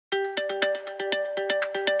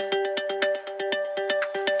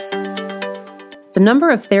The number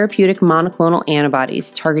of therapeutic monoclonal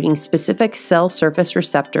antibodies targeting specific cell surface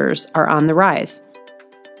receptors are on the rise.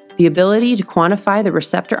 The ability to quantify the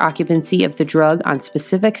receptor occupancy of the drug on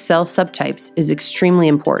specific cell subtypes is extremely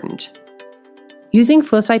important. Using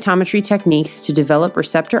flow cytometry techniques to develop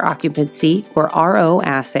receptor occupancy, or RO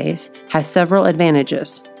assays, has several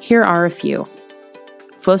advantages. Here are a few.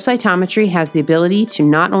 Flow cytometry has the ability to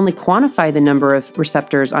not only quantify the number of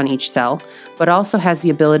receptors on each cell, but also has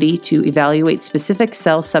the ability to evaluate specific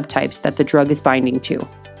cell subtypes that the drug is binding to.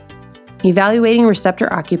 Evaluating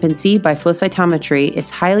receptor occupancy by flow cytometry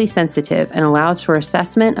is highly sensitive and allows for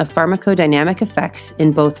assessment of pharmacodynamic effects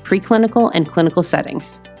in both preclinical and clinical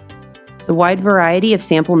settings. The wide variety of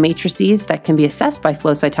sample matrices that can be assessed by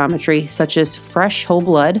flow cytometry, such as fresh whole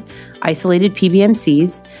blood, isolated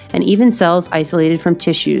PBMCs, and even cells isolated from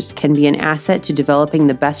tissues, can be an asset to developing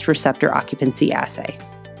the best receptor occupancy assay.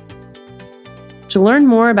 To learn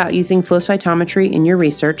more about using flow cytometry in your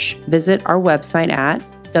research, visit our website at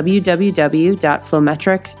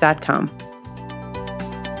www.flowmetric.com.